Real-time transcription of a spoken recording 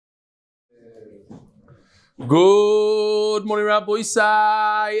Good morning, Rabbi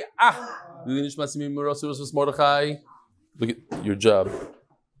Isai. Look at your job.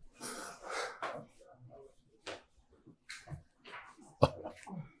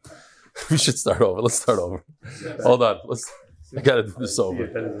 We should start over. Let's start over. Hold on. I gotta do this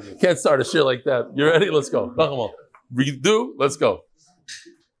over. Can't start a shit like that. You ready? Let's go. Redo. Let's go.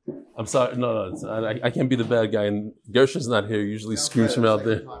 I'm sorry. No. I can't be the bad guy. And Gershon's not here. He usually screams from out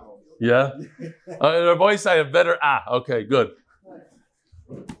there. Yeah? Our voice, I have better. Okay, good.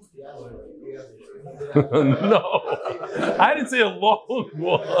 No. I didn't say a long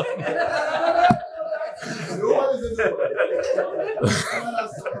one.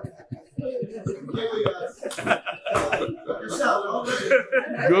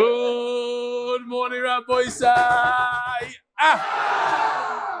 Good morning, Rabbi Isai.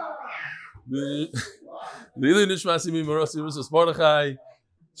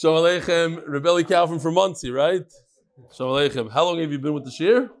 Shalom Aleichem, Rebelli Calvin from Muncie, right? Shalom Aleichem. How long have you been with the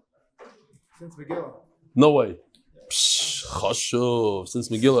Shir? Since Megillah. No way. Chashuv. Since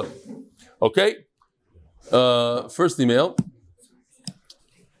Megillah. Okay. First email.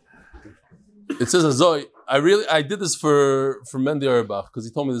 It says, Azoy, I did this for Mendy Auerbach because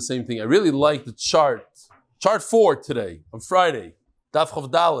he told me the same thing. I really like the chart 4 today, on Friday, Daf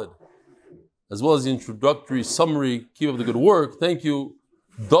Chav Daled, as well as the introductory summary. Keep up the good work. Thank you,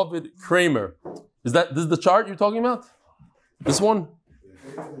 David Kramer. This is the chart you're talking about? This one?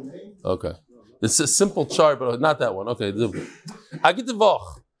 Okay. It's a simple chart, but not that one. Okay. I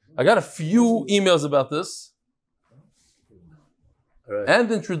got a few emails about this. Right.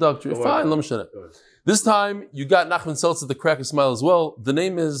 And introductory. Fine, let me shut it. This time, you got Nachman Seltz at the Crack a Smile as well. The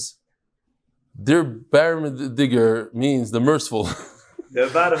name is Der Baron Digger, means the merciful. Der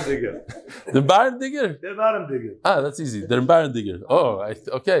Baron Digger. Der Baron Digger? Der Baron Digger. That's easy. Der Baron Digger.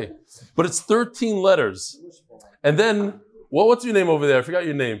 Okay. But it's 13 letters. And then, what's your name over there? I forgot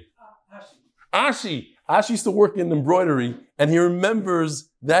your name. Ashi. Ashi used to work in embroidery, and he remembers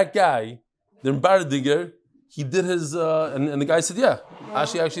that guy, Der Baron Digger. He did his, and the guy said, yeah,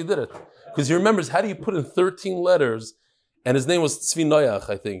 Ashi actually did it. Because he remembers, how do you put in 13 letters, and his name was Tzvi Noyach,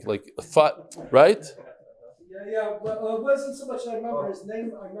 I think, right? Yeah, well, it wasn't so much I remember his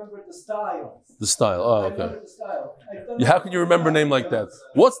name, I remember the style. The style, I okay. remember the style. How can you remember a name like that?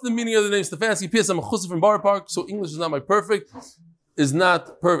 What's the meaning of the name Stefansky? P.S. I'm a chusser from Bar Park, so English is not my perfect. Is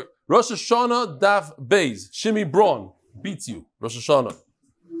not perfect. Rosh Hashanah, Daf Beis. Shimi Braun beats you. Rosh Hashanah.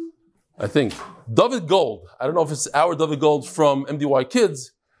 I think. David Gold. I don't know if it's our David Gold from MDY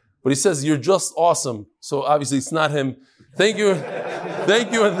Kids, but he says, you're just awesome. So obviously it's not him. Thank you.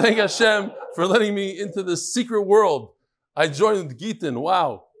 Thank you, and thank Hashem for letting me into this secret world. I joined Gittin.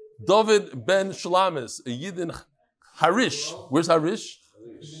 Wow. David Ben Shalamis, a Yidin Harish. Where's Harish?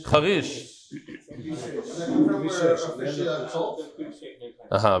 Harish.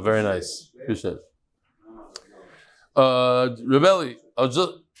 Very nice. Appreciate it. Rebelli,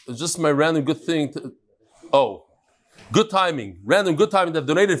 just my random good thing. Good timing. Random good timing. They've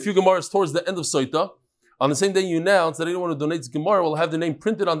donated a few Gemaras towards the end of Soita. On the same day you announced that anyone who donates Gemara will have their name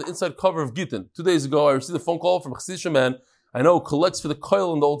printed on the inside cover of Gittin. 2 days ago, I received a phone call from a Chassidish man I know who collects for the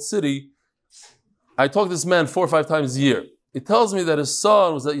Koil in the Old City. I talk to this man 4 or 5 times a year. He tells me that his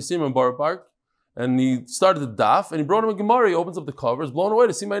son was at Yisim in Bar Park, and he started the daf, and he brought him a Gemara. He opens up the cover, is blown away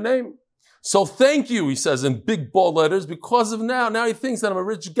to see my name. So thank you, he says in big bold letters, because of now he thinks that I'm a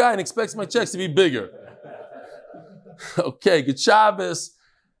rich guy and expects my checks to be bigger. Okay, good Shabbos.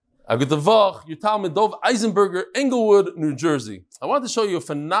 Good Tavach, your Talmud Dov Eisenberger, Englewood, New Jersey. I want to show you a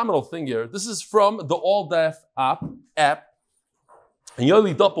phenomenal thing here. This is from the All Daf app. And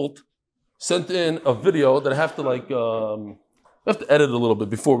Yomi Doppelt sent in a video that I have to edit a little bit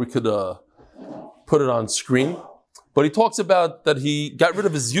before we could put it on screen. But he talks about that he got rid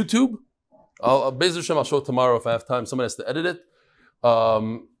of his YouTube. Be'ez Hashem, I'll show it tomorrow if I have time. Someone has to edit it.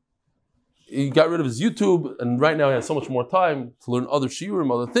 He got rid of his YouTube, and right now he has so much more time to learn other shiurim,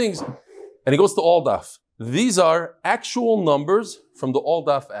 other things, and he goes to All Daf. These are actual numbers from the All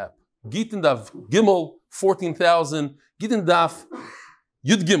Daf app. Gittin Daf Gimel, 14,000. Gittin Daf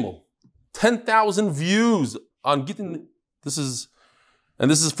Yud Gimel, 10,000 views on Gittin. This is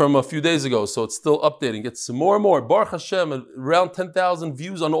from a few days ago, so it's still updating. It's more and more. Baruch Hashem, around 10,000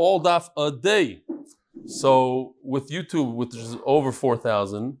 views on All Daf a day. So with YouTube, which is over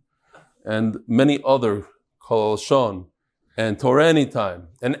 4,000, and many other, Kol Shon, and Torah Anytime,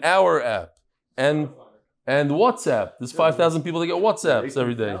 and our app, and And WhatsApp. There's 5,000 people that get WhatsApps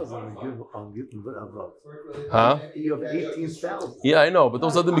every day. Huh? You have 18,000. Yeah, I know, but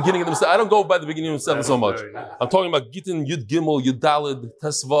those are the beginning of the I don't go by the beginning of the 7 so much. I'm talking about Gittin, Yud Gimel, Yud Dalid,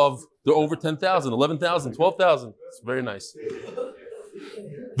 Tesvav. They're over 10,000, 11,000, 12,000. It's very nice.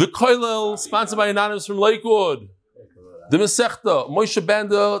 The Koilel, sponsored by Anonymous from Lakewood. The Masechta, Moshe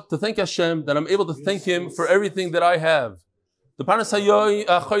Banda, to thank Hashem, that I'm able to thank Him for everything that I have. The Paras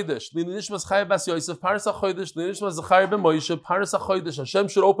HaChodesh, L'nishmas Chaya Bas Yosef, Paras HaChodesh, L'nishmas Zachariah Ben Moshe, Paras HaChodesh. Hashem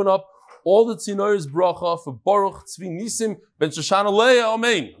should open up all the Tzinoris Bracha for Baruch Tzvi Nisim Ben Shoshana Leah.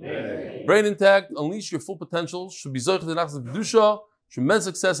 Amen. Brain intact, unleash your full potential. Should be Zoich D'Nachas Kedusha. Tremendous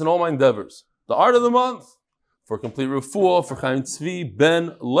success in all my endeavors. The art of the month for complete refuah for Chaim Tzvi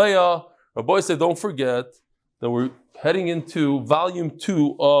Ben Leah. Rabbi said, don't forget that we're heading into volume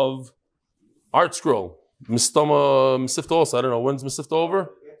 2 of Art Scroll. Masifta also. I don't know. When's Masifta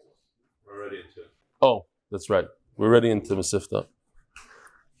over? We're already into it. Oh, that's right. We're already into Masifta.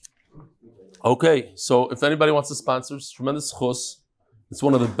 Okay, so if anybody wants to sponsor, it's tremendous chus. It's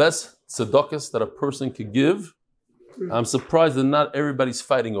one of the best tzedakahs that a person could give. I'm surprised that not everybody's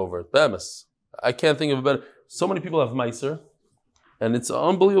fighting over it. Bemis. I can't think of a better. So many people have meiser, and it's an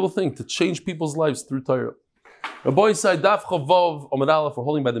unbelievable thing to change people's lives through Torah. Rabbi Yisai Daf Chavav Amud Aleph for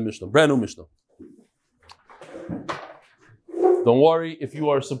holding by the Mishnah, brand new Mishnah. Don't worry if you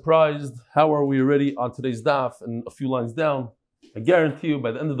are surprised. How are we already on today's daf and a few lines down? I guarantee you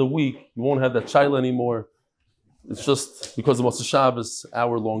by the end of the week you won't have that shaila anymore. It's just because of Moshe Shabbos,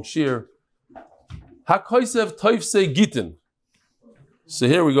 hour-long shir. HaKoisev Toifse Gittin. So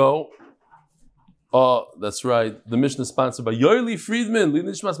here we go. Oh, that's right. The Mishnah is sponsored by Yoeli Friedman,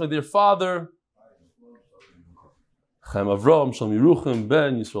 Lidnishmas, my dear father. Chaim Avram, Shalom Yeruchim,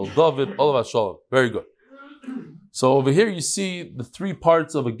 Ben, Yisrael David, all of us Shalom. Very good. So over here you see the 3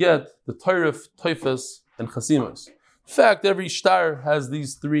 parts of a get, the Torif, Toifes, and Chasimas. In fact, every shtar has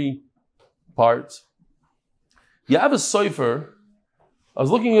these 3 parts. You have a sofer. I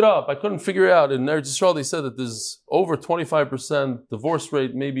was looking it up. I couldn't figure it out. In Eretz Yisrael, they said that there's over 25% divorce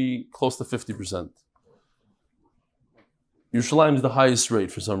rate, maybe close to 50%. Yerushalayim is the highest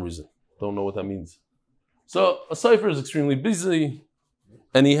rate for some reason. Don't know what that means. So a sofer is extremely busy,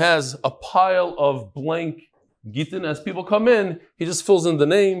 and he has a pile of blank Gittin. As people come in, he just fills in the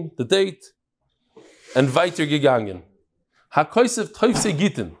name, the date, and weiter gegangen. HaKoisev Toifse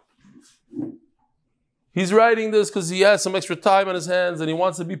Gittin. He's writing this because he has some extra time on his hands and he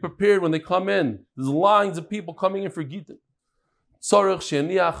wants to be prepared when they come in. There's lines of people coming in for Gittin. Tzorech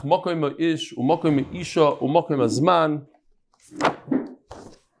she'eniach mokoy ma'ish u'mokoy ma'isha u'mokoy ma'zman.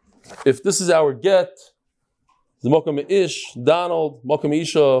 If this is our get, the mokoy ma'ish, Donald, mokoy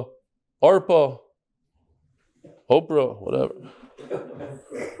ma'isha, Arpa, Oprah, whatever.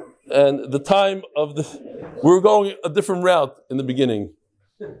 And the time of we were going a different route in the beginning.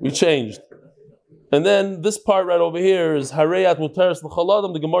 We changed. And then this part right over here is Hareyat Muteres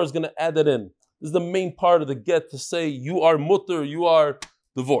L'Chaladim. The Gemara is going to add that in. This is the main part of the get to say you are mutter, you are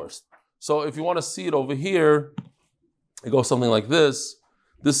divorced. So if you want to see it over here, it goes something like this.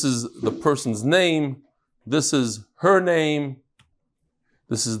 This is the person's name. This is her name.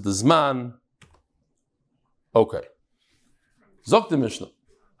 This is the Zman. Okay. Zok the Mishnah.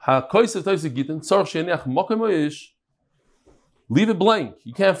 Leave it blank.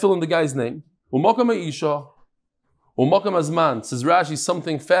 You can't fill in the guy's name. Says Rashi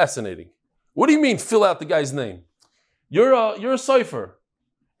something fascinating. What do you mean fill out the guy's name? You're a cipher,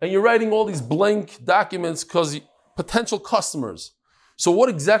 and you're writing all these blank documents because potential customers. So what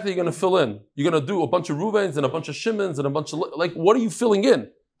exactly are you going to fill in? You're going to do a bunch of Ruvens and a bunch of Shimons and a bunch of what are you filling in?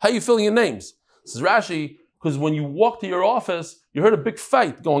 How are you filling in names? Says Rashi, because when you walk to your office, you heard a big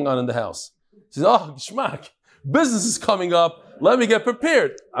fight going on in the house. He says, oh, Shmak, business is coming up. Let me get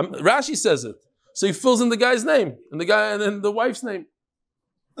prepared. Rashi says it. So he fills in the guy's name and then the wife's name.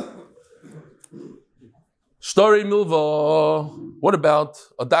 Story milva. What about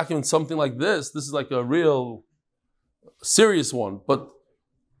a document something like this? This is like a real serious one, but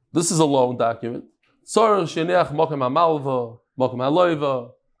this is a loan document.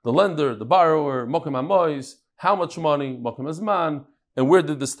 The lender, the borrower, mokem hamois, how much money, mokem hazman, and where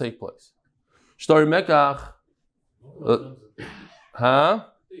did this take place? Shtori mekach.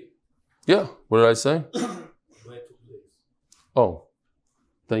 Yeah, what did I say? Oh,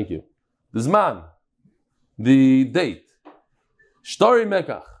 thank you. The zman, the date. Shtori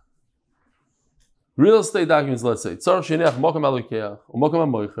mekach. Real estate documents, let's say. Tzar sheneach mokem alokeach, mokem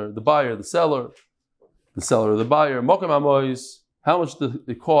hamoicher, the buyer, the seller or the buyer, mokem hamois. How much did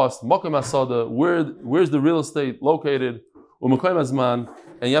it cost? Mokem Asada, where's the real estate located? And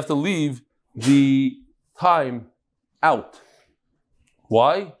you have to leave the time out.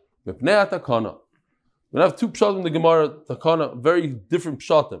 Why? We're going to have two pshatim in the Gemara, takana, very different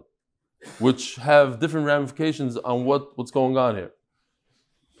pshatim, which have different ramifications on what's going on here.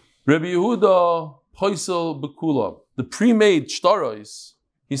 Rabbi Yehuda, Poisel, Bekula, the pre-made shtaros,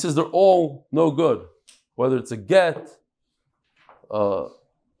 he says they're all no good. Whether it's a get,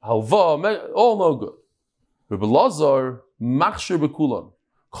 halva, all no good. Rabbi Lazar, Machshir Bekulan.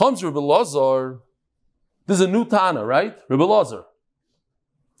 Comes Rabbi Lazar, this is a new Tana, right? Rabbi Lazar.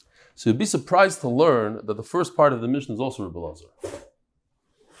 So you'd be surprised to learn that the first part of the Mishnah is also Rabbi Lazar.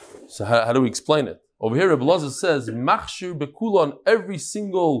 So how do we explain it? Over here, Rabbi Lazar says, Machshir Bekulan, every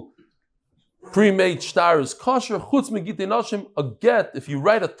single pre-made shtar is kosher, chutz me Gittin nashim, a get, if you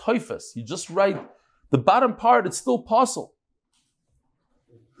write a toifus, you just write the bottom part, it's still possible.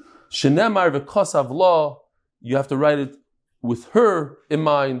 Shenemar v'kosav law, you have to write it with her in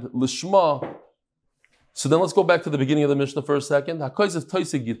mind, lishma. So then let's go back to the beginning of the Mishnah for a second. Hakoyzev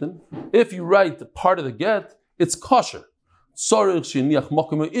toise Gittin, if you write part of the get, it's kosher. As long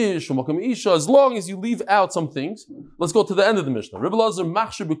as you leave out some things. Let's go to the end of the Mishnah. Rebbe Lazar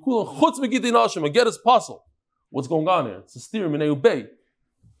machshir bekulan chutz megidin nashim. A get is possible. What's going on here? It's a steer minei ubei.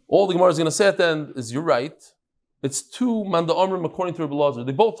 All the Gemara is going to say at the end is you're right. It's two manda omrim according to Rebbe Lazar.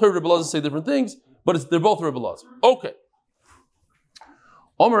 They both heard Rebbe Lazar say different things, but they're both Rebbe Lazar. Okay.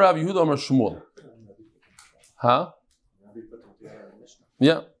 Omer Rav Yehuda Omer Shmuel. Huh?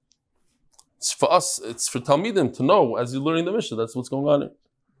 Yeah. It's for us, it's for Talmidim to know as you're learning the Mishnah. That's what's going on here.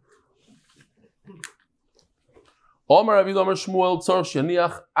 Omer Rav Yehuda Omer Shmuel tzor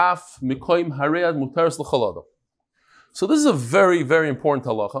sheniach af mikoim haread mutaris l'chalada. So this is a very, very important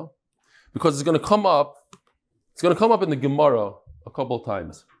halacha because it's going to come up. It's going to come up in the Gemara a couple of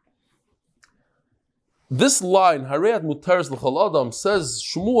times. This line, haread mutaris l'chal adam, says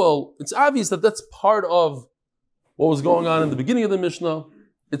Shmuel. It's obvious that that's part of what was going on in the beginning of the Mishnah.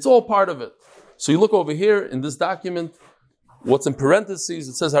 It's all part of it. So you look over here in this document, what's in parentheses,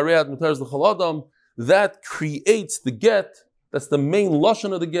 it says Haread Mutaris L'Chal Adam, that creates the get, that's the main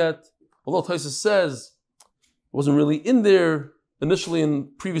lashon of the get. Although Taisa says it wasn't really in there initially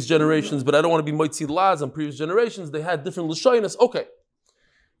in previous generations, but I don't want to be Moitzi Laz on previous generations, they had different lashonis. Okay.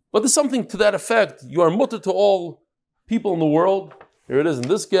 But there's something to that effect. You are mutter to all people in the world. Here it is in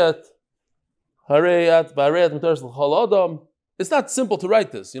this get. Haread Mutaris L'Chal Adam. It's not simple to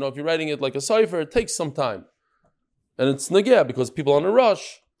write this. If you're writing it like a cipher, it takes some time. And it's negeh because people are in a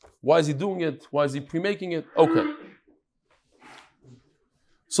rush. Why is he doing it? Why is he pre-making it? Okay.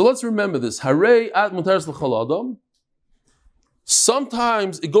 So let's remember this. Harei at mutaris l'chal adam.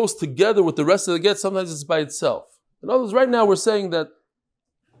 Sometimes it goes together with the rest of the get. Sometimes it's by itself. In other words, right now we're saying that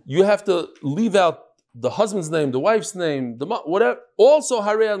you have to leave out the husband's name, the wife's name, whatever. Also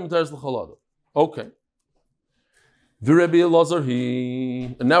harei at mutaris l'chal adam. Okay.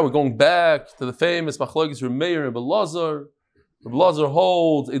 And now we're going back to the famous machlokes Meir and Rebbe Lazar. Rebbe Lazar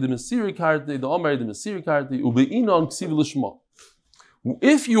holds Edom Mesiri Karti, the Omer Edom Mesiri Karti, Ubeinon Ksiv Lishma.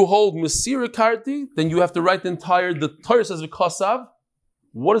 If you hold Mesiri Karti, then you have to write the entire. The Torah says V'kasav.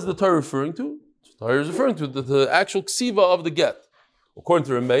 What is the Torah referring to? The Torah is referring to the actual ksiva of the get. According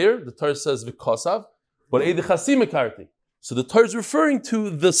to Rebbe Meir, the Torah says V'kasav, but Edom Chasim Karti. So the Torah is referring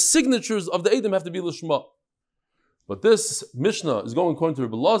to the signatures of the Edom have to be Lishma. But this Mishnah is going according to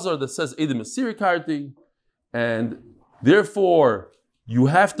Rebbe Lazar that says Edom Mesiri Karti, and therefore you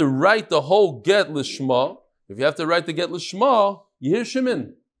have to write the whole get Lishma. If you have to write the get Lishma, you hear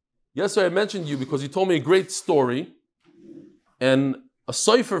Shimon. Yesterday I mentioned you because you told me a great story, and a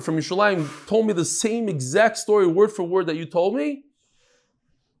cipher from Yerushalayim told me the same exact story, word for word, that you told me,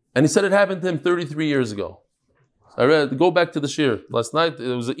 and he said it happened to him 33 years ago. I read, go back to the shir last night.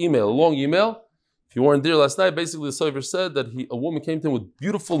 It was an email, a long email. If you weren't there last night, basically the cipher said that a woman came to him with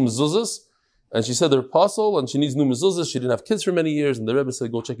beautiful mezuzahs, and she said they're apostle, and she needs new mezuzahs. She didn't have kids for many years, and the Rebbe said,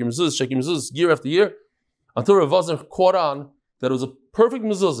 go check your mezuzahs, year after year, until Rav Vazner caught on that it was a perfect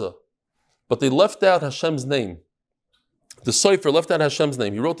mezuzah, but they left out Hashem's name. The cipher left out Hashem's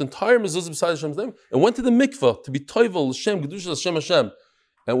name. He wrote the entire mezuzah beside Hashem's name, and went to the mikveh to be toivel, Hashem, Kedusha, Hashem.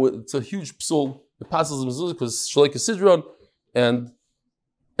 And it's a huge psul. It passes the mezuzah because Shaleika Sidron, and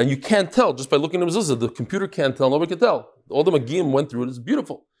you can't tell just by looking at the mezuzah. The computer can't tell, nobody can tell. All the Magim went through it, it's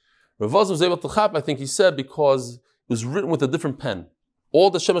beautiful. Rav Vazner was able to chap, I think he said, because it was written with a different pen. All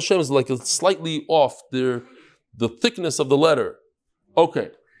the Shem Hashem is like slightly off the thickness of the letter.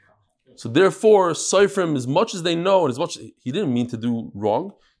 Okay. So therefore, Seifrim, as much as they know, and as much he didn't mean to do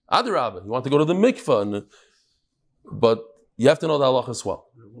wrong, Adarabah, he wanted to go to the mikveh, but you have to know the halach as well.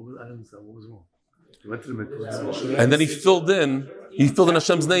 What was wrong? He went to the mikveh. And then he filled in He filled in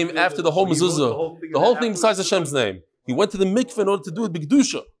Hashem's name after the whole mezuzah. The whole thing besides Hashem's name. He went to the mikveh in order to do it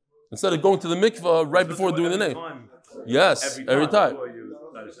b'kedusha instead of going to the mikveh right before doing the name. Yes, every time.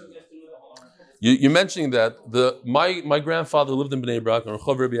 You're mentioning that my grandfather lived in Bnei Brak on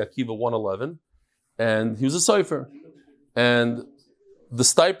Rehov Rabbi Akiva 111, and he was a cipher. And the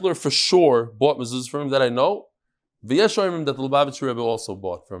Stipler for sure bought mezuzahs from him that I know. V'yeshoyim that the Lubavitcher Rebbe also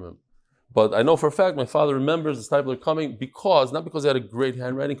bought from him. But I know for a fact my father remembers the Stipler coming not because he had a great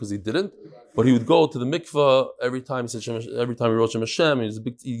handwriting, because he didn't, but he would go to the mikveh every time he wrote Shem Hashem.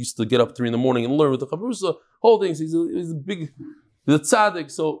 He used to get up 3 a.m. and learn with the Chabrusa, whole things. He's a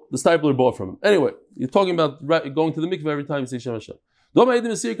tzaddik, so the Stipler bought from him. Anyway, you're talking about going to the mikveh every time you say Shem Hashem.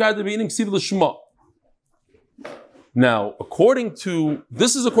 Now,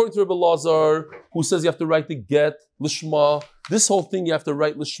 this is according to Rebbe Lazar, who says you have to write the get, lishma. This whole thing you have to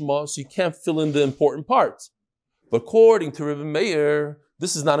write lishma, so you can't fill in the important parts. But according to Rebbe Meir,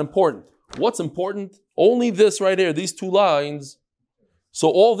 this is not important. What's important? Only this right here, these 2 lines. So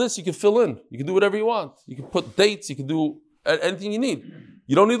all this you can fill in. You can do whatever you want. You can put dates, you can do anything you need.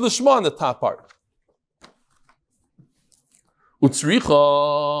 You don't need lishma in the top part.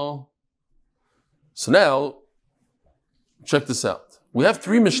 Utzricha. So now, check this out. We have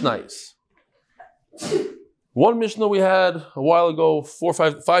 3 Mishnayos. One Mishnah we had a while ago,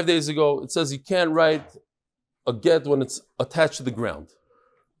 5 days ago, it says you can't write a get when it's attached to the ground.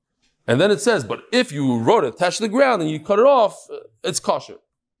 And then it says, but if you wrote it attached to the ground and you cut it off, it's kosher.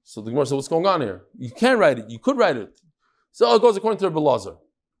 So the Gemara says, what's going on here? You can't write it. You could write it. So it goes according to Rebbe Lazar.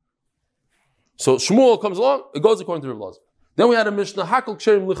 So Shmuel comes along, it goes according to Rebbe Lazar. Then we had a Mishnah, Hakol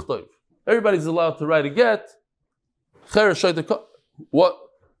Ksherim Lichtov. Everybody's allowed to write a get. What?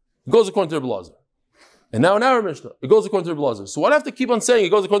 It goes according to Rebbe Lazar. And now in our Mishnah, it goes according to Rebbe Lazar. So why do I have to keep on saying it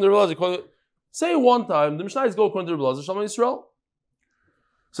goes according to Rebbe Lazar? Say it one time, the Mishnah is go according to Rebbe Lazar, Shalom Yisrael.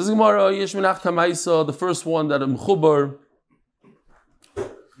 Says Gemara, Yesh Minach Kamaisa, the first one that Mchubar,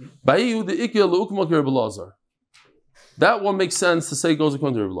 Ba'iyu de Ikya Le'ukmok Rebbe Lazar. That one makes sense to say it goes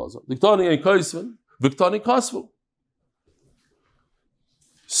according to Rebbe Lazar. Diktani and Kaisvin, Viktani Kasvu.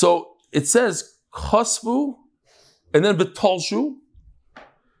 So it says Kasvu, and then V'talshu.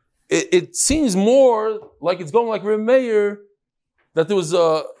 It seems more like it's going like Rebbe Meir, that there was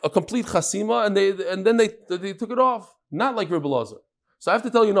a complete chasima, and then they took it off. Not like Rebbe Lazar. So I have to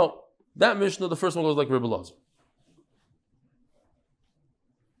tell you, no, that Mishnah, the first one goes like Rebbe Lazar.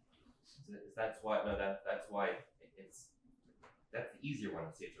 That's why that's the easier one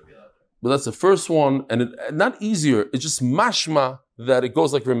to say it's Rebbe Lazar. But that's the first one, and not easier, it's just mashma that it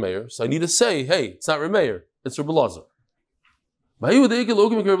goes like Rebbe Meir. So I need to say, hey, it's not Rebbe Meir, it's Rebbe Lazar. Later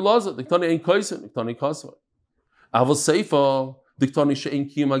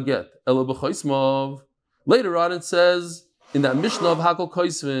on it says, in that Mishnah of Hakol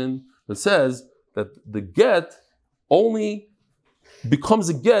Kaisvin, it says that the get only becomes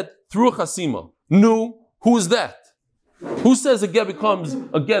a get through a chasima. No, who is that? Who says a get becomes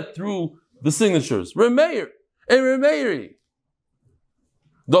a get through the signatures? Remeir. Remeiri.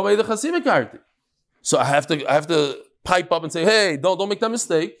 So I have to pipe up and say, hey, don't make that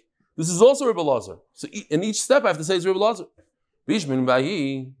mistake. This is also Rebbe Lazar. So in each step I have to say it's Rebbe Lazar. Bishmin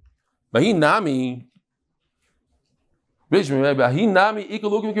Bahi Nami. Bahi Nami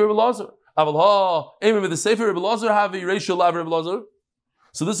Ikalukim Rebbe Lazar. Avalha, aiming with the Sefer Rebbe Lazar, have a ratio lav Rebbe Lazar.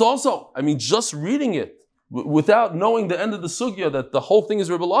 So this also, just reading it without knowing the end of the sugya that the whole thing is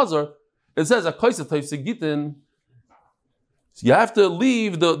Rebbe Lazar, it says Gittin. So you have to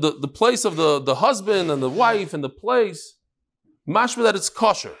leave the place of the husband and the wife and the place, mashma that it's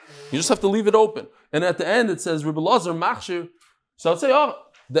kosher. You just have to leave it open. And at the end it says Rebbe Lazar machshir. So I'd say,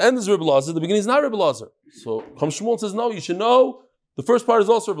 the end is Rebbe Lazar, the beginning is not Rebbe Lazar. So Chum Shmuel says, no, you should know the first part is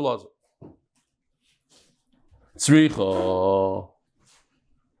also Rebbe Lazar. Tzricha.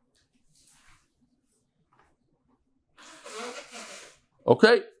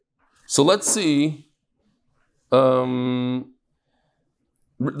 Okay, so let's see. There's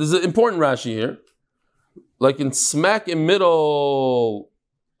an important Rashi here. Like in smack in middle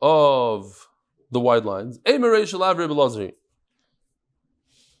of the wide lines.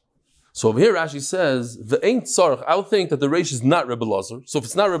 So over here Rashi says, V'ein tzarech, I'll think that the Reish is not Rebbe Lazar. So if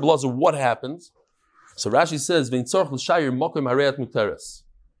it's not Rebbe Lazar, what happens? So Rashi says, V'ein tzarech l'shayir mokem hareyat muteres.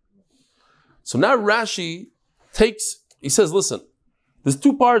 So now Rashi he says, listen, there's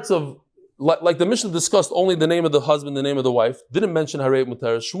 2 parts of, like the Mishnah discussed only the name of the husband, the name of the wife, didn't mention Harayat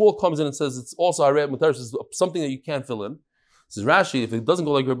Muteres. Shmuel comes in and says it's also Harayat Muteres, is something that you can't fill in. Says Rashi, if it doesn't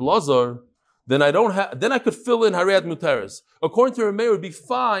go like Rebbe Lazar, then I could fill in Harayat Muteres. According to Rameir, it would be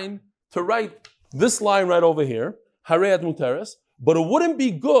fine to write this line right over here, Harayat Muteres, but it wouldn't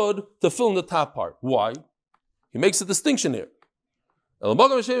be good to fill in the top part. Why? He makes a distinction here.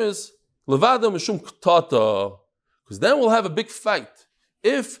 Because then we'll have a big fight.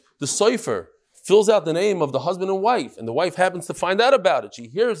 If the Sofer fills out the name of the husband and the wife happens to find out about it, she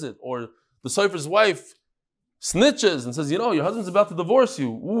hears it, or the Sofer's wife snitches and says, your husband's about to divorce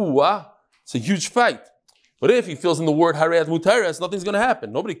you. It's a huge fight. But if he fills in the word Harayat Mutares, nothing's going to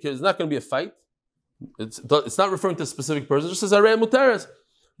happen. Nobody cares. It's not going to be a fight. It's not referring to a specific person. It just says Harayat Mutares.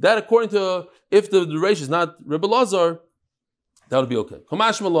 That, according to, if the Reish is not Rebbe Lazar, that would be okay.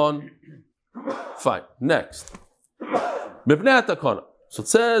 Kamash Malon. Fine. Next. Mipnei Takana. So it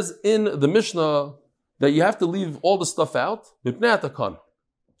says in the Mishnah that you have to leave all the stuff out. Mipnei Takana.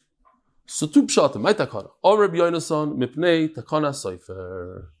 So tu pshatim, my takana. Or Rabbi Yonason, mipnei takana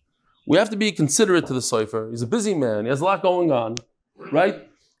sofer. We have to be considerate to the sofer. He's a busy man. He has a lot going on, right?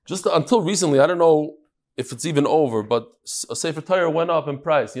 Just until recently, I don't know if it's even over, but a sefer Torah went up in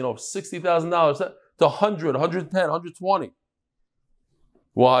price. $60,000 to 100, 110, 120.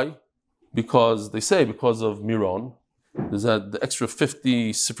 Why? Because they say because of Miron. There's the extra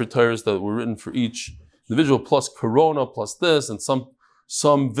 50 sefer Torahs that were written for each individual, plus Corona, plus this, and some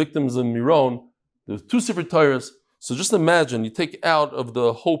victims in Miron. There's 2 sefer Torahs. So just imagine, you take out of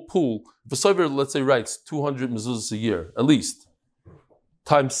the whole pool, if a sofer, let's say, writes 200 mezuzahs a year, at least,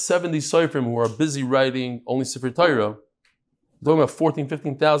 times 70 sofrim who are busy writing only sefer Torah, we're talking about 14,000,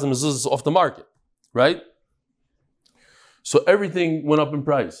 15,000 mezuzahs off the market, right? So everything went up in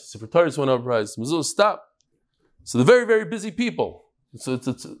price. Sefer Torahs went up in price. Mezuzahs stopped. So the very, very busy people. So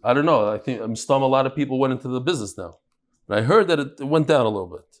it's I don't know. I think a lot of people went into the business now. But I heard that it went down a little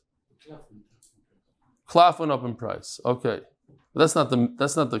bit. Cloth went up in price. Okay, but that's not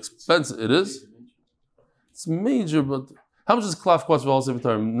the expensive. It is. It's major, but how much does cloth cost for all sefer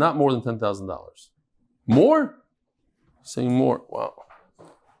Torah? Not more than $10,000. More? Saying more. Wow.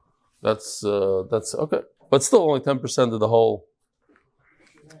 That's okay, but still only 10% of the whole.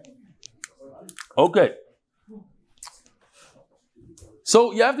 Okay.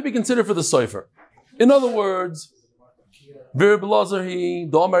 So you have to be considered for the sofer. In other words, the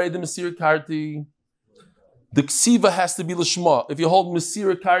ksiva has to be l'shma. If you hold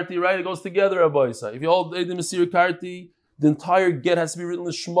Mesira Karti, right, it goes together, Rabbi Yisai. If you hold Edim Mesira Karti, the entire get has to be written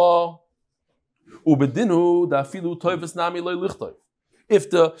l'shma. Ubedinu dafilu toifes nami loy lichtov. If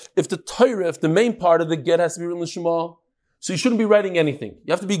the Torah, if the main part of the get has to be written l'shma, so you shouldn't be writing anything.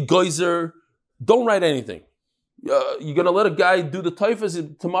 You have to be geyser. Don't write anything. You're going to let a guy do the toifes,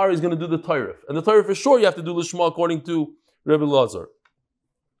 tomorrow he's going to do the Torah. And the Torah for sure you have to do l'shma according to Rebbe Lazar.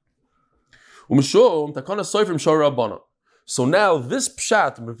 So now this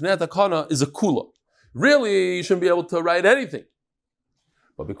pshat, Mipnei Takana, is a kula. Really, you shouldn't be able to write anything.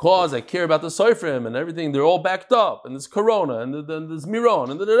 But because I care about the soifrim and everything, they're all backed up, and there's Corona, and then there's Miron,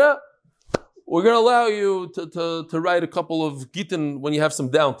 and we're going to allow you to write a couple of Gittin when you have some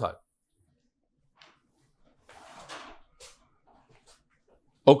downtime.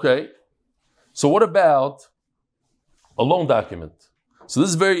 Okay, so what about a loan document? So this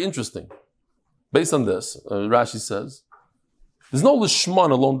is very interesting. Based on this, Rashi says, there's no lishma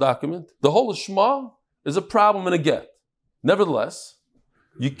in a loan document. The whole lishma is a problem in a get. Nevertheless,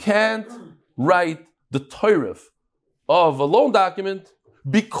 you can't write the toirif of a loan document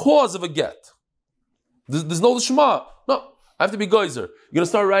because of a get. There's no lishma. No, I have to be geyser. You're going to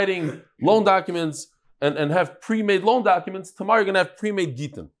start writing loan documents and have pre-made loan documents. Tomorrow you're going to have pre-made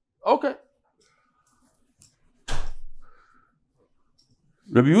Gittin. Okay.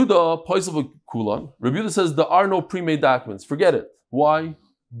 Rabbi Yehuda, Poisel Kulan. Rabbi Yehuda says there are no pre-made documents. Forget it. Why?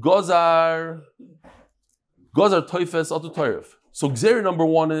 Gozar Toifes Atu Toirif. So Gzeri number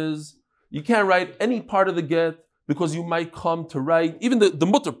 1 is you can't write any part of the get because you might come to write even the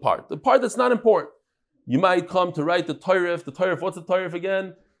mutter part, the part that's not important. You might come to write the Toirif. The Toirif, what's the Toirif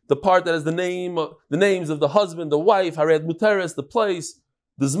again? The part that has the names of the husband, the wife, Harayat Muteres, the place,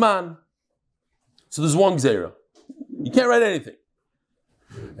 the Zman. So there's one Gzera. You can't write anything.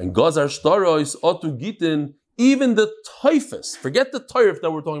 And Gazar Shtarois Otu Gittin, even the Toifes, forget the Toirif that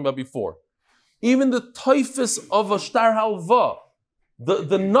we were talking about before. Even the Toifes of a Shtar Halva,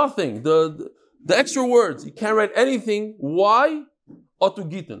 the nothing, the extra words, you can't write anything. Why? Otu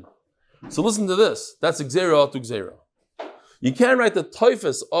Gittin. So listen to this. That's Gzera Otu Gzera. You can't write the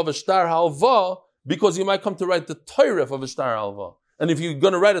Toifes of a Shtar Halva because you might come to write the Toirif of a Shtar Halva. And if you're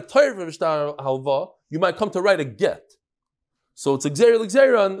going to write a Toirif of a Shtar Halva, you might come to write a get. So it's a Gzera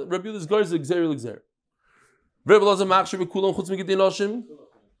l'Gzera, and Rabbi Yehuda's guy is a Gzera l'Gzera. Rabbi Lazar machshir b'kulam chutz migidin noshim?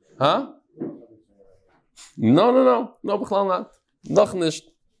 Huh? No, b'chlal not. Noch nicht.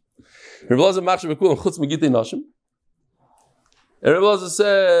 Rabbi Lazar machshir b'kulam chutz migidin noshim? And Rebbe Elazar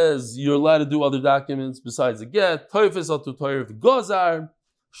says you're allowed to do other documents besides the get. Toifes atu toif gozar,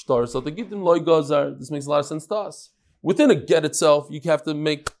 shtaris atu gittin loy gozar. This makes a lot of sense to us. Within a get itself, you have to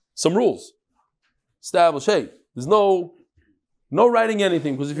make some rules. Establish, hey, there's no writing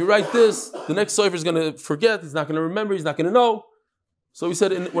anything, because if you write this, the next sofer is going to forget, he's not going to remember, he's not going to know. So he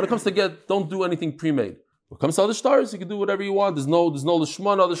said, when it comes to get, don't do anything pre-made. When it comes to other stars, you can do whatever you want. There's no lishma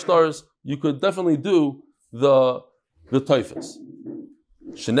on other stars. You could definitely do the toifes.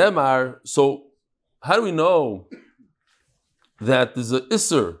 Shenemar, so how do we know that there's an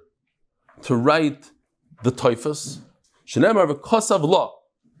isser to write the toifes? Shenemar v'kosav la.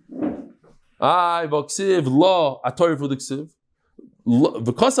 Ay v'ksiv la atoyif v'diksiv.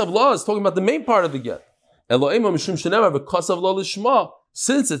 V'kosav la is talking about the main part of the get. Eloim mishum shenemar v'kosav la lishma.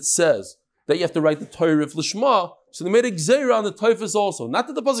 Since it says that you have to write the toirif lishma, so they made a gzeira on the toifes also. Not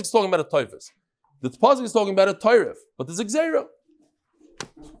that the pasuk is talking about a toifes. The pasuk is talking about a toirif, but there's a gzeira.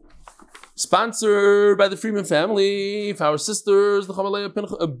 Sponsored by the Freeman family, for our sisters, the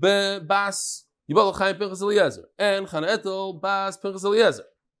Chamalaya Bas Yibal Chaim Pinchas Eliezer and Chana Etel Bas Pinchas Eliezer.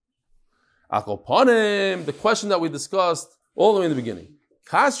 Akoponim, the question that we discussed all the way in the beginning.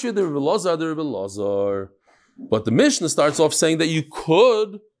 Kashya the Rebbe Elazar. But the Mishnah starts off saying that you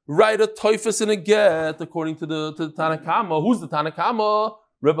could write a toifus in a get according to the Tanakama. Who's the Tanakama?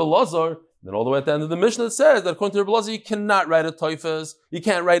 Rebbe Elazar. Then all the way at the end of the Mishnah it says that according to Rebbe Elazar you cannot write a toifus. You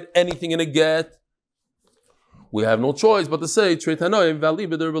can't write anything in a get. We have no choice but to say Trei Tanoim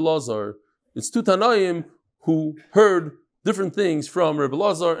V'Aliba the Rebbe Elazar. It's two Tanoim who heard different things from Rebbe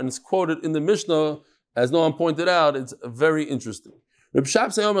Elazar, and it's quoted in the Mishnah, as Noam pointed out. It's very interesting. Reb Shab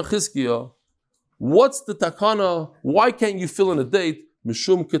Sayom Chizkiya, what's the takana? Why can't you fill in a date?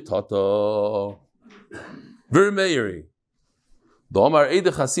 Mishum ketata. Very meiri. Domar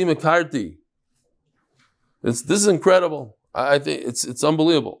Eide Chasim Karti. This is incredible. I think it's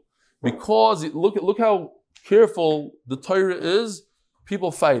unbelievable. Because look how careful the Torah is,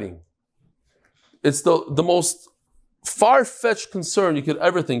 people fighting. It's the most far-fetched concern you could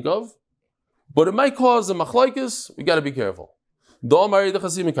ever think of, but it might cause a machlokes. We got to be careful. Domar Eide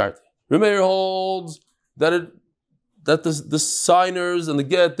Chasim Karti. Remeir holds that the signers and the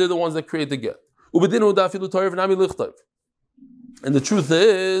get, they're the ones that create the get. And the truth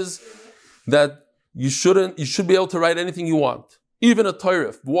is that you should be able to write anything you want, even a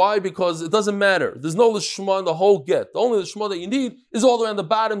toirif. Why? Because it doesn't matter. There's no lishma in the whole get. The only lishma that you need is all the way on the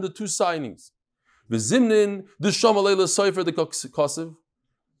bottom, the two signings. V'zimnin d'shama leila sofer the kosiv.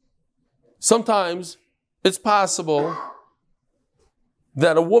 Sometimes it's possible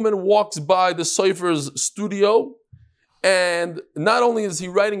that a woman walks by the sofer's studio, and not only is he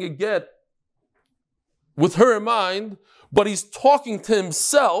writing a get with her in mind, but he's talking to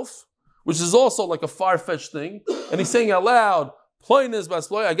himself, which is also like a far-fetched thing, and he's saying out loud, Ploinus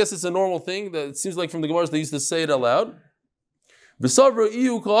basloy. I guess it's a normal thing that it seems like from the Gemara they used to say it out loud.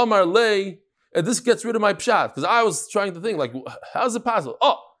 And this gets rid of my pshat, because I was trying to think, like, how's it possible?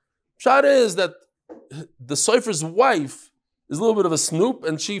 Oh, pshat is that the sofer's wife is a little bit of a snoop,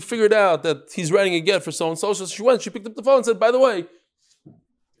 and she figured out that he's writing a get for so-and-so, so she picked up the phone and said, by the way,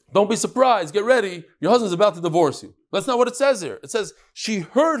 don't be surprised, get ready, your husband's about to divorce you. That's not what it says here. It says she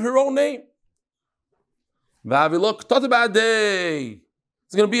heard her own name. It's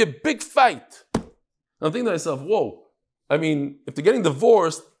going to be a big fight. I'm thinking to myself, whoa, I mean, if they're getting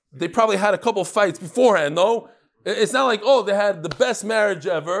divorced, they probably had a couple fights beforehand, no? It's not like, oh, they had the best marriage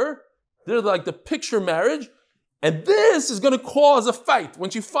ever. They're like the picture marriage. And this is going to cause a fight when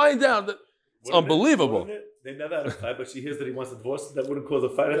she finds out that it's unbelievable. They never had a fight, but she hears that he wants a divorce. That wouldn't cause a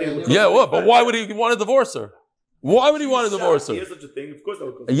fight. But why would he want to divorce her? Why would he want to divorce her? He has such a thing. Of course that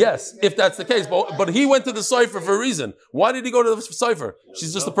would cause a fight. Yes, if that's the case. But he went to the cipher for a reason. Why did he go to the cipher?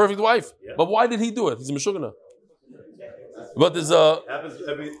 She's just the perfect wife. Yeah. But why did he do it? He's a Meshugana. But there's a... happens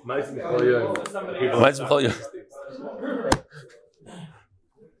every...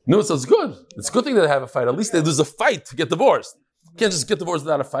 No, so it's good. It's a good thing that they have a fight. At least there's a fight to get divorced. You can't just get divorced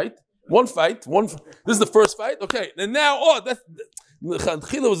without a fight. One fight. This is the first fight. Okay. And now, that's...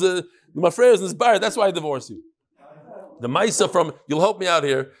 Chila was the Mafreya was in his bar. That's why I divorced you. The Maisa from... You'll help me out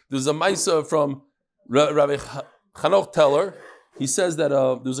here. There's a Maisa from Rabbi Chanoch Teller. He says that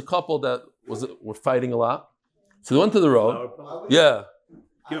there was a couple that were fighting a lot. So they went to the road. Yeah.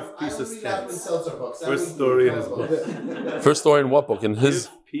 Give peace a stance. First story in his book. First story in what book? In his...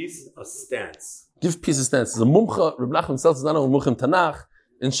 Give peace a stance. Give peace a stance. It's a Mumcha, Reb Nachman himself is not a Mumcha in Tanakh,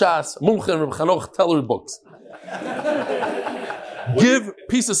 in Shas, Mumcha and Reb Chanoch Teller books. Give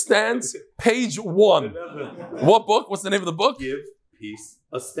peace a stance, page 1. What book? What's the name of the book? Give peace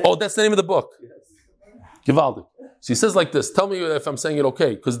a stance. Oh, that's the name of the book. Yes. Givaldi. So he says like this. Tell me if I'm saying it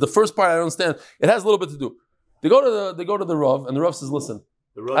okay, because the first part I don't understand. It has a little bit to do. They go to the Rav, and the Rav says, "Listen,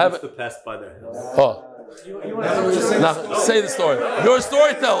 the Rav used to pass by their house." Oh, now say the story. You're a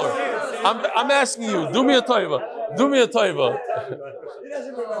storyteller. I'm asking you. Do me a toiva. Do me a toiva.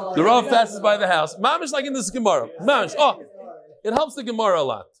 The Rav passes by the house. Mamish like in this Gemara. Mamish. Oh, it helps the Gemara a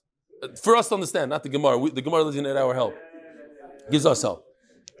lot for us to understand, not the Gemara. The Gemara doesn't need our help. Gives us help.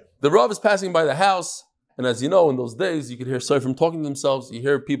 The Rav is passing by the house. And as you know, in those days, you could hear Sofrim talking to themselves, you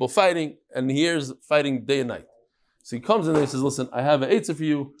hear people fighting, and he hears fighting day and night. So he comes in and he says, listen, I have an eitzah for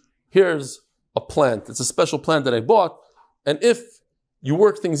you. Here's a plant. It's a special plant that I bought. And if you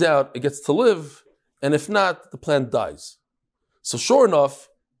work things out, it gets to live. And if not, the plant dies. So sure enough,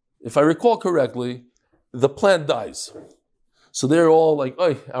 if I recall correctly, the plant dies. So they're all like,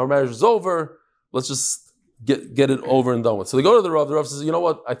 "Oy, our marriage is over. Let's just get it over and done with." So they go to the Rav. The Rav says, "You know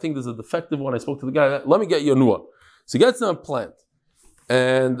what? I think there's a defective one. I spoke to the guy. Let me get you a new one." So he gets them a plant.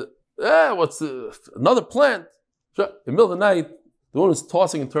 And what's another plant? In the middle of the night, the woman is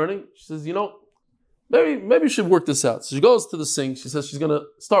tossing and turning. She says, "You know, maybe you should work this out." So she goes to the sink. She says she's going to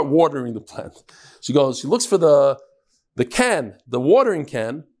start watering the plant. She looks for the can, the watering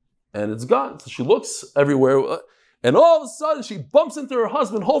can, and it's gone. So she looks everywhere. And all of a sudden, she bumps into her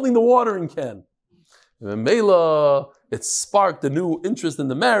husband holding the watering can. And Mela, it sparked a new interest in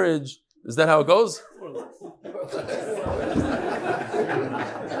the marriage. Is that how it goes?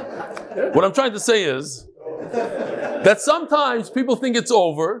 What I'm trying to say is that sometimes people think it's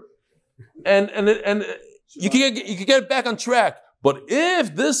over, and you can get it back on track. But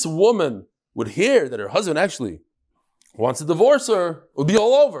if this woman would hear that her husband actually wants to divorce her, it would be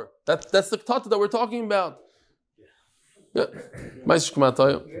all over. That's the tata that we're talking about. Yeah.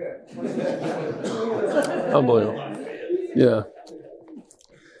 Unbelievable. Yeah.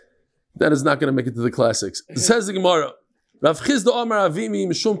 That is not going to make it to the classics. It says the Gemara, Rav Chizda Amar Avimi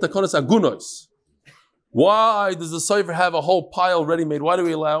Mishum Takonos Agunos. Why does the Sefer have a whole pile ready-made? Why do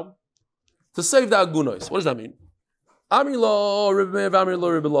we allow? To save the Agunos. What does that mean? Amilo, Rebbe Meir,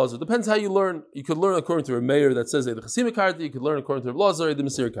 Amilo, Rebbe Lazar. Depends how you learn. You could learn according to a mayor that says the Chassimi Karti. You could learn according to Rebbe Lazar, the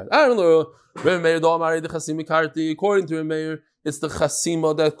Mesir Karti. Amilo, Rebbe Meir, the Amari, the Chassimi Karti. According to a mayor, it's the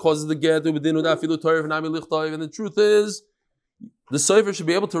Chassima that causes the get. And the truth is, the Sefer should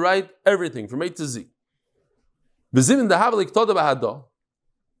be able to write everything from A to Z.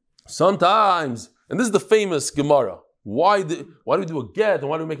 Sometimes, and this is the famous Gemara. Why do we do a get and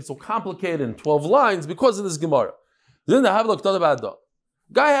why do we make it so complicated in 12 lines? Because of this Gemara.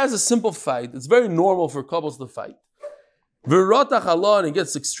 Guy has a simple fight. It's very normal for couples to fight. And he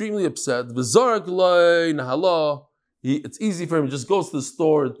gets extremely upset. It's easy for him. He just goes to the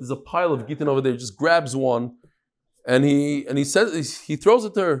store. There's a pile of Gittin over there. He just grabs one, and he says he throws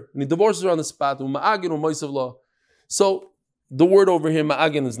it to her, and he divorces her on the spot. So the word over here,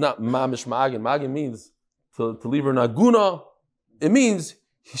 ma'agin, is not mamish ma'agin. Ma'agin means to leave her naguna. It means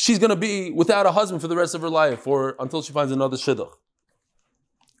she's going to be without a husband for the rest of her life, or until she finds another shidduch.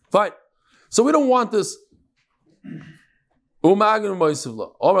 Fine. So we don't want this. Umagin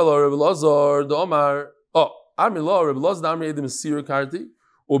moisivla. Omar lo Rebbe Lazar. The Omar. Amri lo Rebbe Lazar. Amri edim sir karti.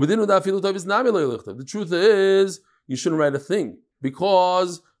 Ubedinu da filu tov is nami lo yilichtav. The truth is, you shouldn't write a thing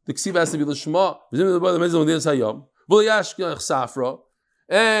because the ksiv has to be l'shma. V'zim the mezon dinas hayom. V'lo yashkach safra.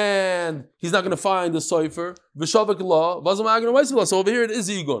 And he's not going to find the soifer. So over here it is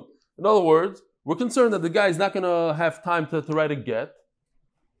igun. In other words, we're concerned that the guy is not going to have time to write a get.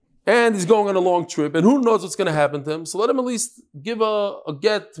 And he's going on a long trip. And who knows what's going to happen to him. So let him at least give a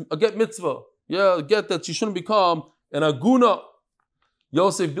get mitzvah. Yeah, a get that she shouldn't become an aguna.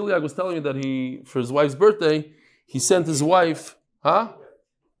 Yosef Bilyag was telling me that for his wife's birthday, he sent his wife,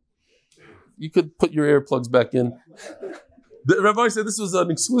 You could put your earplugs back in. The Rabbi said this was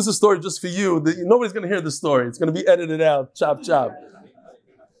an exclusive story just for you. Nobody's going to hear the story. It's going to be edited out. Chop, chop.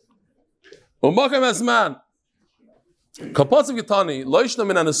 Umakam asman. Kapatzav Gitani. Loishna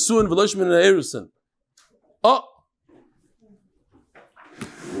min anasun v'loishna min erusin. Oh.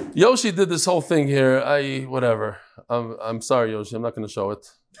 Yoshi did this whole thing here. Whatever. I'm sorry, Yoshi. I'm not going to show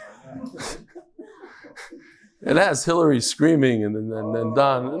it. It has Hillary screaming and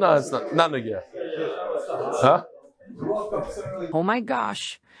Don. No, it's not Nagia. Huh? Oh my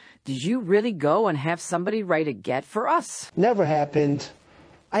gosh. Did you really go and have somebody write a get for us? Never happened.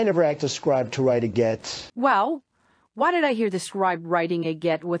 I never asked a scribe to write a get. Well, why did I hear the scribe writing a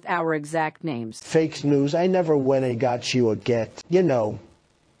get with our exact names? Fake news. I never went and got you a get. You know,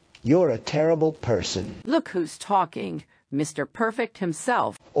 you're a terrible person. Look who's talking. Mr. Perfect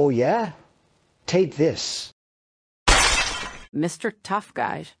himself. Oh, yeah? Take this. Mr. Tough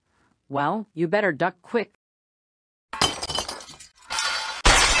Guy. Well, you better duck quick.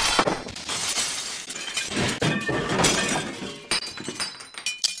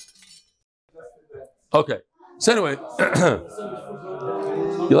 Okay. So anyway,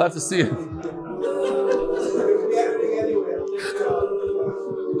 you'll have to see it.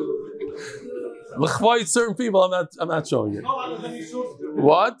 L'chvayt certain people, I'm not showing you.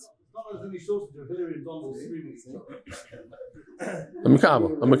 What? I'm a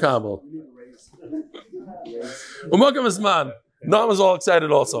Kabul. Umakam is man. Noam is all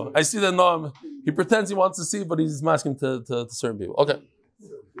excited also. I see that Noam, he pretends he wants to see, but he's masking to certain people. Okay.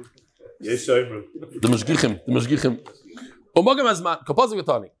 The Mashgichim. Umakam is man. Kapazak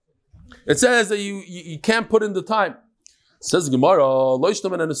Gatani. It says that you can't put in the time. It says the Gemara,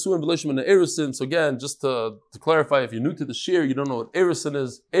 Loishtaman and Nesuin, Velishman and Erusin. So again, just to clarify, if you're new to the shir, you don't know what Erusin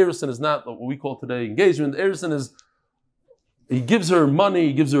is. Erusin is not what we call today engagement. Erusin is, he gives her money,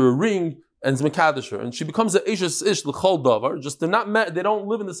 he gives her a ring, and it's Mekadosh her. And she becomes an Eishes Ish L'chol Davar. Just they don't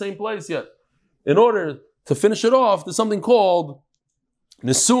live in the same place yet. In order to finish it off, there's something called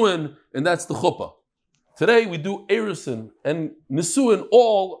Nesuin, and that's the Chuppah. Today we do Erusin and Nesuin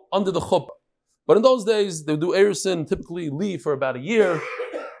all under the Chuppah. But in those days, they would do Erusin, typically leave for about a year,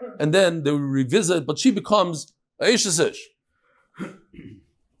 and then they would revisit, but she becomes Eishes Ish.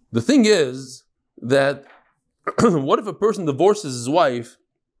 The thing is that, what if a person divorces his wife,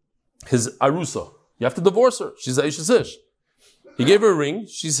 his Arusa? You have to divorce her. She's Eishes Ish. He gave her a ring,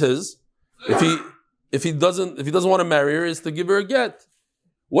 she's his. If he doesn't want to marry her, is to give her a get.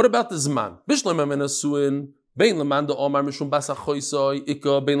 What about the Zman? Bishlam Amenasuin.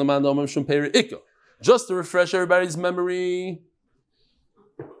 Just to refresh everybody's memory.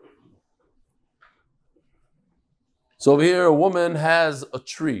 So over here, a woman has a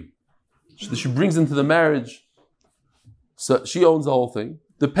tree. She brings into the marriage. So she owns the whole thing.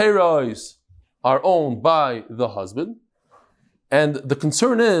 The peiros are owned by the husband. And the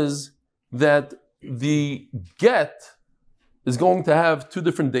concern is that the get is going to have two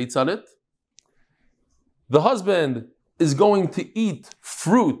different dates on it. The husband is going to eat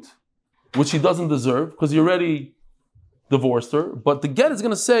fruit which he doesn't deserve because he already divorced her, but the get is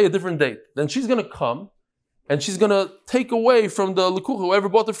going to say a different date. Then she's going to come and she's going to take away from the lekucha, whoever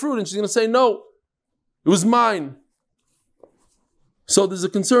bought the fruit, and she's going to say, no, it was mine. So there's a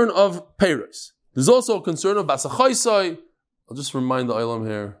concern of peiros. There's also a concern of basachaisai. I'll just remind the Olam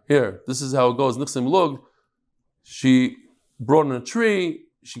here. Here, this is how it goes. Nichsim lug. She brought in a tree.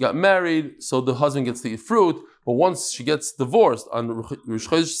 She got married, so the husband gets to eat fruit. But once she gets divorced on Rosh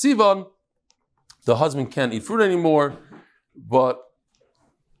Chodesh Sivan, the husband can't eat fruit anymore. But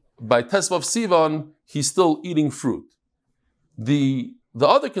by Tesvav Sivan, he's still eating fruit. The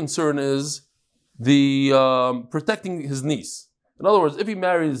other concern is the protecting his niece. In other words, if he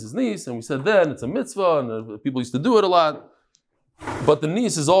marries his niece, and we said then it's a mitzvah, and people used to do it a lot, but the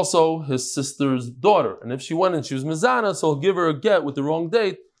niece is also his sister's daughter. And if she went and she was mizana, so he'll give her a get with the wrong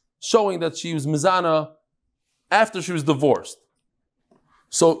date, showing that she was mizana after she was divorced.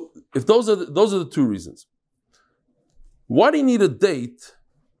 So if those are the two reasons. Why do you need a date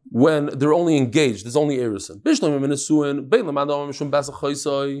when they're only engaged? There's only erusin.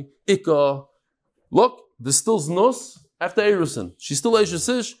 Look, there's still znus after erusin. She's still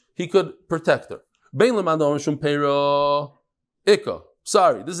eishes, he could protect her.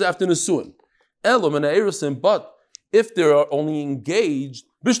 Sorry, this is after Nesuin. Elom and Erusin, but if they are only engaged,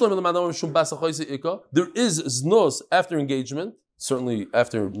 there is znus after engagement, certainly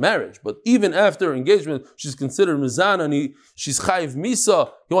after marriage, but even after engagement, she's considered mizana and she's chayiv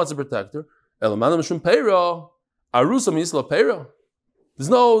misa, he wants to protect her. There's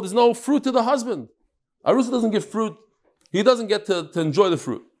no fruit to the husband. Arusa doesn't give fruit, he doesn't get to enjoy the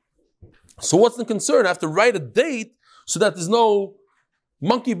fruit. So what's the concern? I have to write a date so that there's no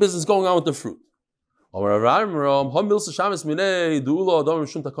monkey business going on with the fruit. I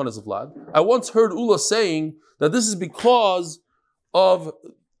once heard Ula saying that this is because of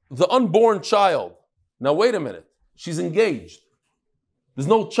the unborn child. Now wait a minute. She's engaged. There's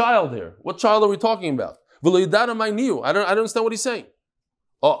no child here. What child are we talking about? I don't understand what he's saying.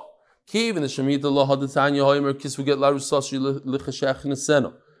 Oh. This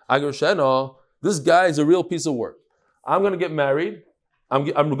guy is a real piece of work. I'm going to get married. I'm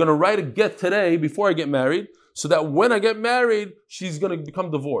going to write a get today before I get married, so that when I get married, she's going to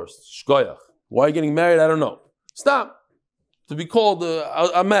become divorced. Shkoyach. Why are you getting married? I don't know. Stop. To be called,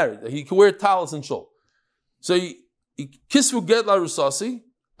 I'm married. He can wear talis and shul. So, kisvu get la rusasi.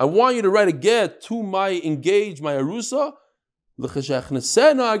 I want you to write a get to my engaged, my arusa. When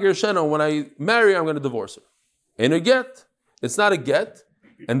I marry, I'm going to divorce her. Ain't a get. It's not a get.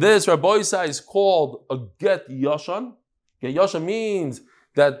 And this, Rabbi Yisai, is called a get yashan. Get yashan means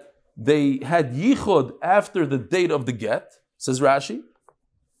that they had yichud after the date of the get, says Rashi.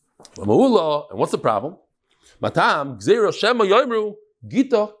 And what's the problem? Matam, gzeira shema yoimru,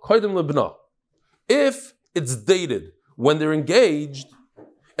 gita koydem lebna. If it's dated when they're engaged,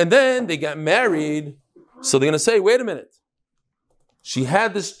 and then they got married, so they're going to say, wait a minute. She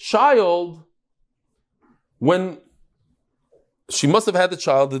had this child when she must have had the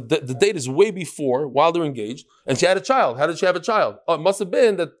child. The date is way before, while they're engaged, and she had a child. How did she have a child? Oh, it must have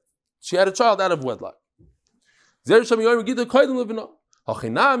been that she had a child out of wedlock.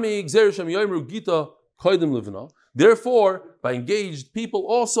 Therefore, by engaged people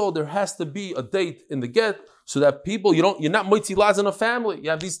also, there has to be a date in the get, so that people, you're not moitzi laz in a family. You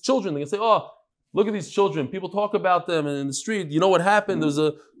have these children, they can say, oh, look at these children. People talk about them in the street. You know what happened? There's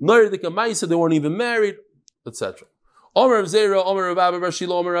a Nerdik, a Maisa, they weren't even married, etc. Omer Rav Zera, Omer Rav Abba Bar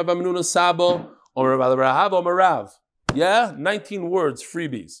Shilo, Omer Rav Aminuna Sabo, Omer Rav Rav, Omer Rav. Yeah? 19 words,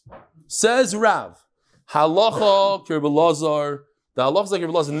 freebies. Says Rav, Halacha Kirbelazar. The halacha is like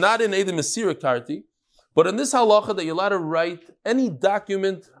Kirbelazar, not in Eidim Mesira Karti, but in this halacha that you're allowed to write any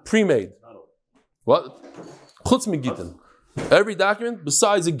document pre-made. What? Chutz mi Gittin. Every document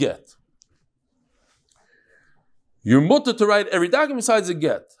besides a get. You're mutter to write every document besides a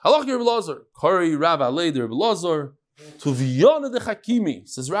get. Halach Kirbelazar. Kari Rav Alei de Kirbelazar. Tuviyana de Hakimi.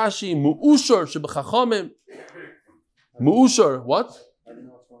 Says Rashi, Mu'ushar shebechachamim. Mu'ushar, what?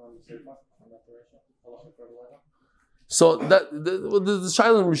 So that the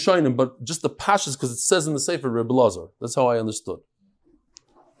Shiloh Rishonim, but just the pashas because it says in the Sefer Rebbe Lazar. That's how I understood.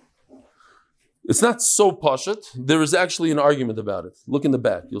 It's not so pashat. There is actually an argument about it. Look in the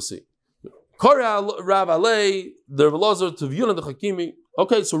back, you'll see. Rav Alei, the Rebbe Lazar, Tuviyana de Hakimi.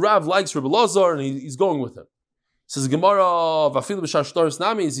 Okay, so Rav likes Rebbe Lazar and he's going with him. Says Gemara Vafil b'shar shtaris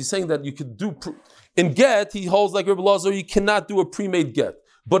nami. Is he saying that you could do in get? He holds like Rebbe Lazar. You cannot do a pre-made get.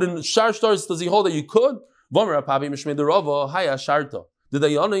 But in shar shtaris, does he hold that you could? What happens?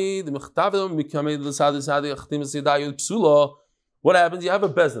 You have a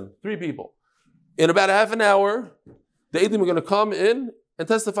bezin, 3 people. In about half an hour, the Eidim are going to come in and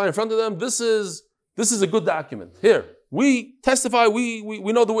testify in front of them. This is a good document. Here, we testify. We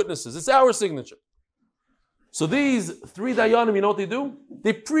know the witnesses. It's our signature. So these 3 Dayanim, you know what they do?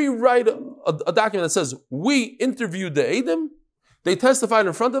 They pre-write a document that says, we interviewed the Eidim, they testified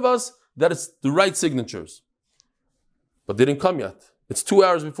in front of us that it's the right signatures. But they didn't come yet. It's 2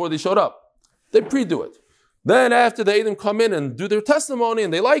 hours before they showed up. They pre-do it. Then after the Eidim come in and do their testimony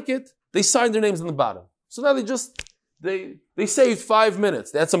and they like it, they sign their names on the bottom. So now they saved 5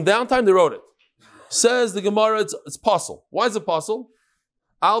 minutes. They had some downtime, they wrote it. Says the Gemara, it's puzzle. Why is it puzzle?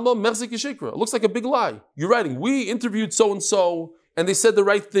 Alma Mechzik Yeshikra. It looks like a big lie. You're writing, we interviewed so-and-so, and they said the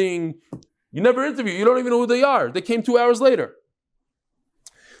right thing. You never interviewed. You don't even know who they are. They came 2 hours later.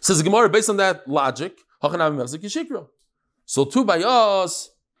 Says the Gemara, based on that logic, so too by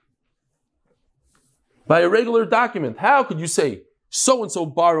us, by a regular document, how could you say, so-and-so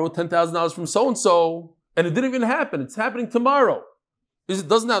borrowed $10,000 from so-and-so, and it didn't even happen. It's happening tomorrow.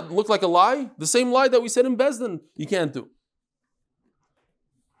 Doesn't that look like a lie? The same lie that we said in Bezdin, you can't do.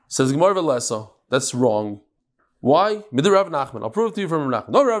 Says Gemara Velesa, that's wrong. Why? Midir Rav Nachman. I'll prove it to you from Rav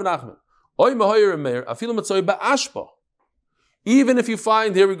Nachman. No, Rav Nachman. Oy mehoyer meir, afilu matzoy ba'ashpa. Even if you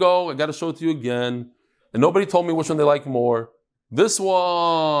find, here we go, I got to show it to you again, and nobody told me which one they like more. This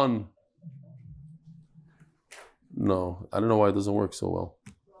one. No, I don't know why it doesn't work so well.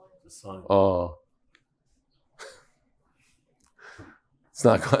 It's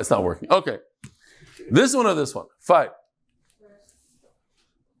not working. Okay. This one or this one? Fine.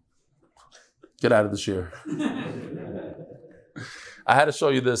 Get out of the chair. I had to show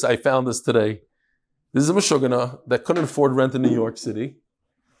you this. I found this today. This is a Meshugana that couldn't afford rent in New York City.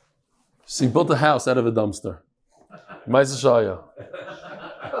 So he built a house out of a dumpster. Maisa Shaya.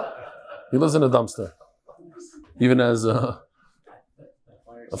 He lives in a dumpster. Even as a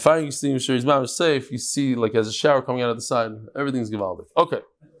fire extinguisher, his mom is safe. You see, like, as a shower coming out of the side. Everything's givaldic. Okay.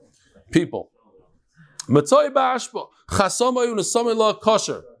 People. Matzoy ba'ashpa. Chasomayu nesamela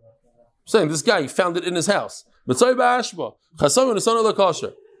kosher. Saying this guy, he found it in his house. Matzoy ba'ashpa. Chasomayu nesamela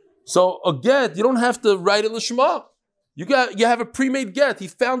kosher. So a get, you don't have to write it l'shma. You have a pre-made get. He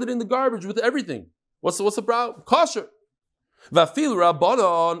found it in the garbage with everything. What's the problem? Kosher. Vafil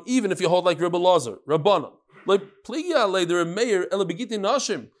rabbanon, even if you hold like Rebbe Lazar, rabbanon. Like pligia later mayor elabigiti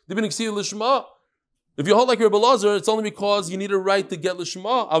nashim. They've been exceeded l'shma. If you hold like Rebbe Lazar, it's only because you need a right to get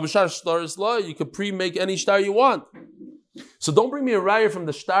l'shma. Avashar shtar isla. You can pre-make any shtar you want. So don't bring me a raya from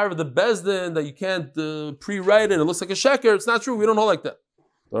the shtar of the bezdin that you can't pre-write it. It looks like a sheker. It's not true. We don't hold like that.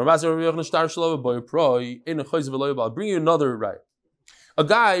 I'll bring you another right. A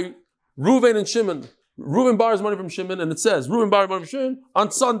guy, Reuven and Shimon. Reuven borrows money from Shimon, and it says, Reuven borrowed money from Shimon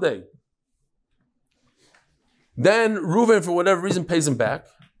on Sunday. Then Reuven, for whatever reason, pays him back.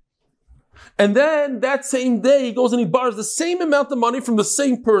 And then that same day, he goes and he borrows the same amount of money from the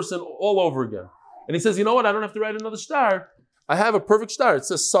same person all over again. And he says, you know what, I don't have to write another star. I have a perfect star. It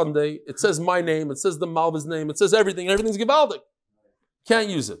says Sunday, it says my name, it says the Malva's name, it says everything, and everything's Givaldic. Can't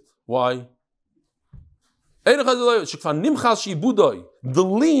use it. Why? The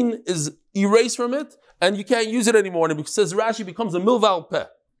lien is erased from it, and you can't use it anymore. And it says Rashi becomes a milval peh.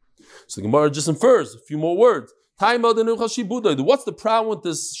 So the Gemara just infers a few more words. What's the problem with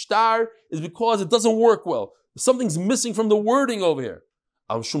this star? Is because it doesn't work well. Something's missing from the wording over here.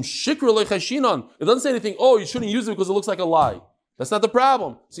 It doesn't say anything, oh, you shouldn't use it because it looks like a lie. That's not the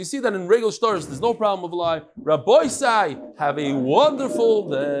problem. So you see that in regular stars, there's no problem with a lie. Rabbi Sai, have a wonderful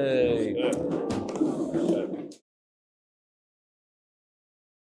day.